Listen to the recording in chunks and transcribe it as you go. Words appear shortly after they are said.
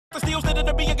The steals that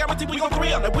it'll be a guarantee we gon'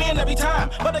 thrill and win every time.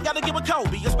 But I gotta get with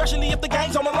Kobe, especially if the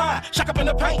game's on the line. Shock up in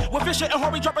the paint with Fisher and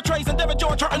Horry dropping trays and Devin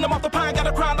George turning them off the pine.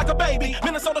 Gotta cry like a baby.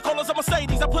 Minnesota colors of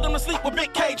Mercedes. I put them to sleep with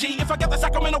Big KG. If I got the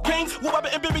Sacramento Kings,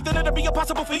 Wubba and Bibby, then it'll be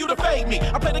impossible for you to fade me.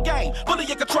 I play the game, fully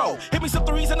in control. Hit me some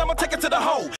threes and I'ma take it to the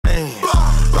hole.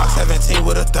 Block 17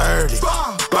 with a 30.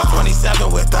 Block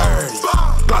 27 with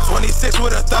 30. Block 26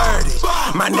 with a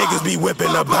 30. My niggas be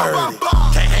whipping a birdie.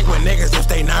 Can't hang with niggas if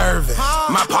they nervous.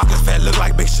 My pockets fat look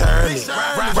like Big Shirley.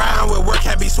 Round with work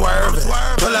can't be swerving.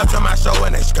 Pull up to my show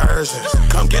and excursions.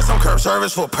 Come get some curb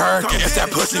service for Perkins. If that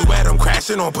pussy wet, I'm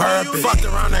crashing on purpose. Fucked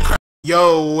around and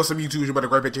Yo, what's up YouTube? Your brother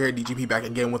RIvet here, DGP back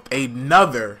again with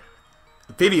another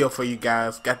video for you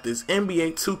guys. Got this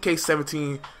NBA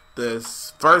 2K17,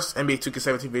 this first NBA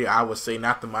 2K17 video, I would say,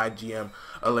 not the MyGM.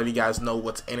 I'll let you guys know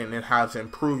what's in it and how to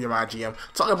improve your MyGM.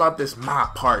 Talking about this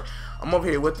MyPark. I'm over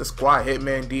here with the squad,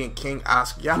 Hitman D and King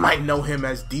Oscar. Y'all might know him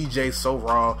as DJ So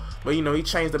Raw, but you know, he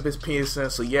changed up his PSN.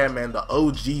 So yeah, man, the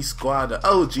OG squad, the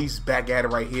OG's back at it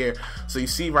right here. So you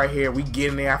see right here, we get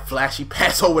in there, flashy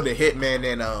pass over to Hitman,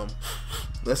 and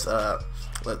let's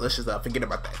just forget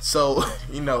about that. So,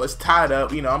 you know, it's tied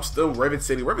up. You know, I'm still RIvet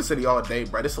City all day,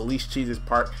 bro. This is the least cheesiest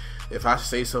part, if I should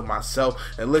say so myself.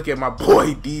 And look at my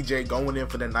boy DJ going in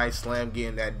for the nice slam,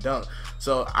 getting that dunk.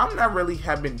 So I'm not really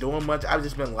have been doing much. I've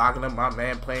just been locking up my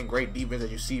man, playing great defense,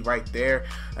 as you see right there.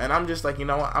 And I'm just like, you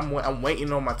know what, I'm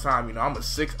waiting on my time. You know, I'm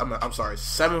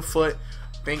 7 foot.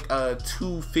 Think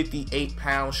 258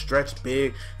 pound stretch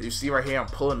big. As you see right here, I'm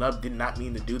pulling up. Did not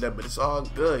mean to do that, but it's all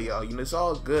good, y'all. You know, it's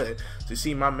all good. So you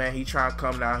see my man, he trying to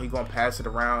come down. He gonna pass it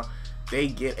around. They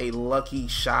get a lucky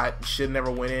shot. Should never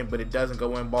went in, but it doesn't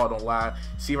go in. Ball don't lie.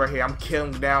 See right here, I'm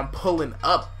killing down, pulling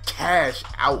up, cash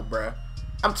out, bruh.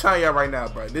 I'm telling y'all right now,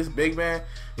 bro, this big man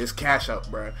is cash out,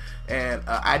 bro. And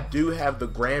I do have the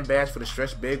grand badge for the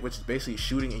stretch big, which is basically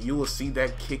shooting, and you will see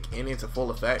that kick in into full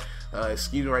effect.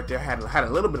 Excuse me right there, had a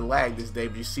little bit of lag this day,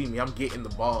 but you see me, I'm getting the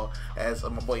ball as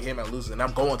my boy Hitman loses, and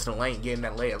I'm going to the lane getting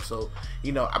that layup. So,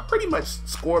 you know, I pretty much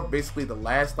scored basically the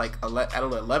last, like, out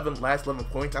of the last 11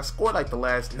 points, I scored like the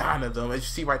last 9 of them. As you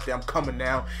see right there, I'm coming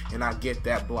down, and I get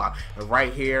that block. And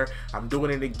right here, I'm doing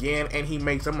it again, and he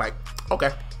makes, I'm like,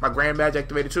 okay, my grand badge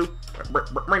activated too.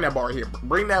 Bring that ball right here.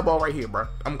 Bring that ball right here, bro.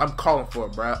 I'm calling for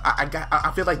it, bro.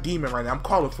 I feel like Demon right now. I'm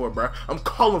calling for it, bro. I'm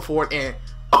calling for it, and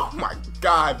oh my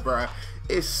God, bro.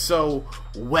 It's so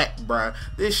wet, bro.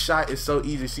 This shot is so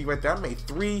easy. See right there, I made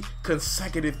 3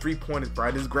 consecutive 3-pointers,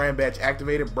 bro. This grand badge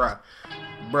activated, bro.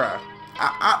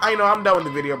 I know I'm done with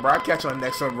the video, bro. I'll catch you on the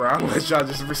next one, bro. I'm gonna let y'all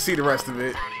just see the rest of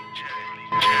it.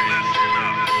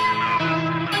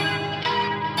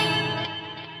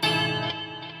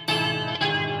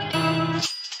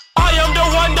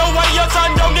 Wonder why your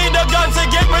son don't need a gun to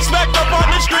get respect up on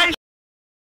the street.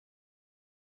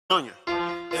 Junior,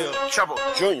 L Trouble,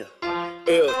 Junior,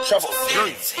 L Trouble,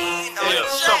 Junior, L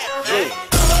Trouble, Junior.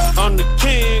 I'm the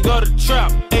king of the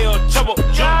trap, L Trouble,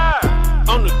 Junior.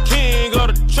 I'm the king of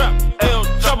the trap, L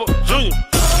Trouble, Junior,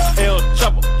 L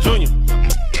Trouble, Junior.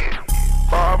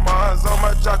 Bar Mars on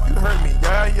my jock, you heard me,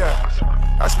 yeah.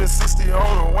 I spent 60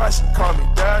 on her, why she call me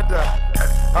dada?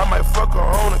 I might fuck her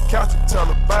on the couch and tell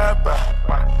her bye-bye.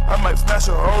 I might smash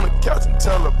her on the couch and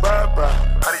tell her bye-bye.